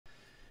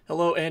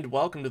Hello and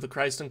welcome to the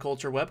Christ and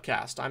Culture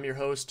webcast. I'm your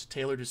host,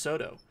 Taylor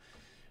DeSoto.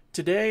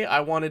 Today I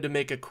wanted to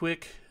make a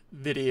quick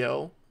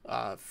video,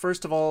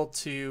 first of all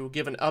to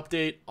give an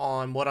update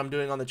on what I'm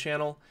doing on the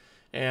channel,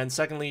 and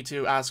secondly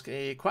to ask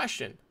a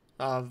question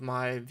of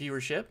my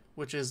viewership,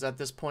 which is at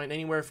this point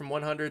anywhere from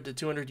 100 to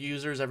 200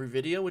 users every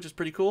video, which is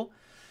pretty cool.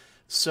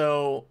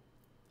 So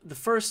the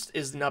first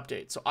is an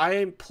update. So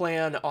I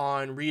plan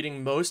on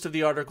reading most of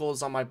the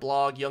articles on my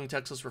blog, Young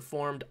Textus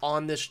Reformed,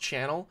 on this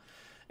channel,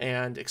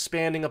 and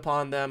expanding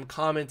upon them,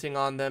 commenting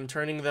on them,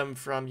 turning them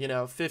from,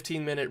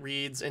 15-minute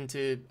reads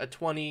into a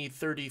 20,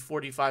 30,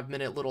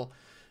 45-minute little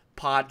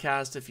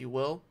podcast, if you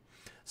will.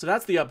 So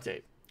that's the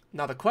update.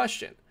 Now the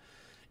question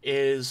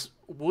is,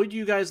 would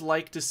you guys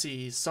like to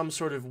see some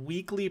sort of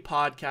weekly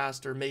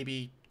podcast or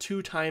maybe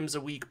 2 times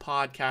a week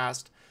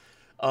podcast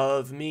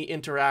of me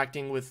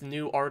interacting with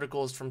new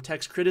articles from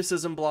text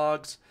criticism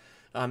blogs,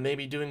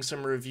 maybe doing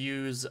some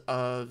reviews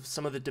of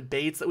some of the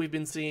debates that we've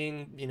been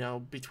seeing,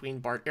 between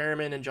Bart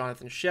Ehrman and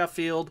Jonathan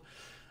Sheffield,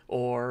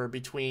 or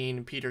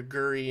between Peter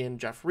Gurry and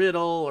Jeff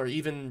Riddle, or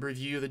even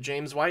review the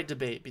James White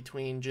debate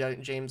between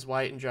James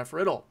White and Jeff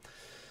Riddle.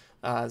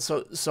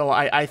 So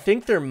I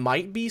think there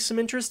might be some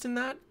interest in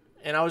that,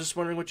 and I was just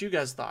wondering what you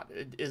guys thought.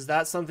 Is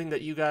that something that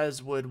you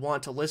guys would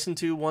want to listen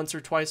to once or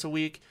twice a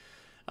week?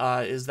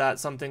 Is that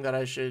something that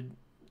I should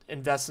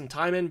invest some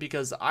time in?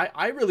 Because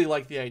I really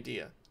like the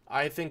idea.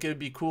 I think it would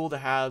be cool to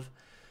have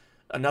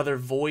another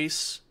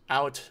voice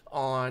out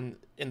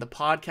in the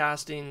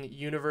podcasting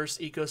universe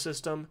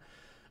ecosystem,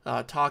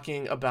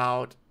 talking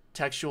about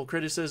textual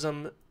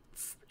criticism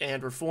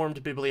and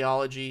reformed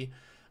bibliology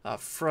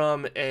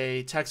from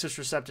a Textus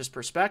Receptus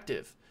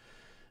perspective.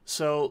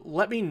 So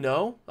let me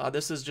know.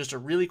 This is just a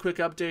really quick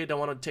update. I don't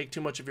want to take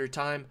too much of your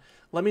time.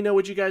 Let me know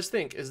what you guys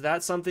think. Is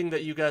that something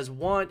that you guys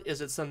want?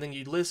 Is it something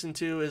you'd listen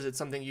to? Is it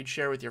something you'd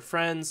share with your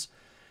friends?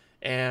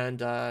 And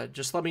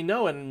just let me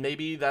know, and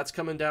maybe that's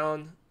coming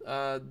down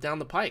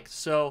the pike.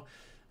 So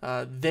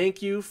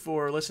thank you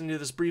for listening to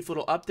this brief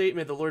little update.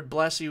 May the Lord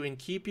bless you and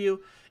keep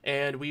you,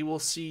 and we will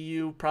see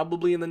you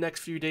probably in the next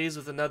few days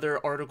with another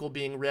article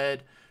being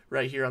read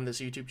right here on this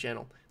YouTube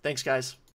channel. Thanks, guys.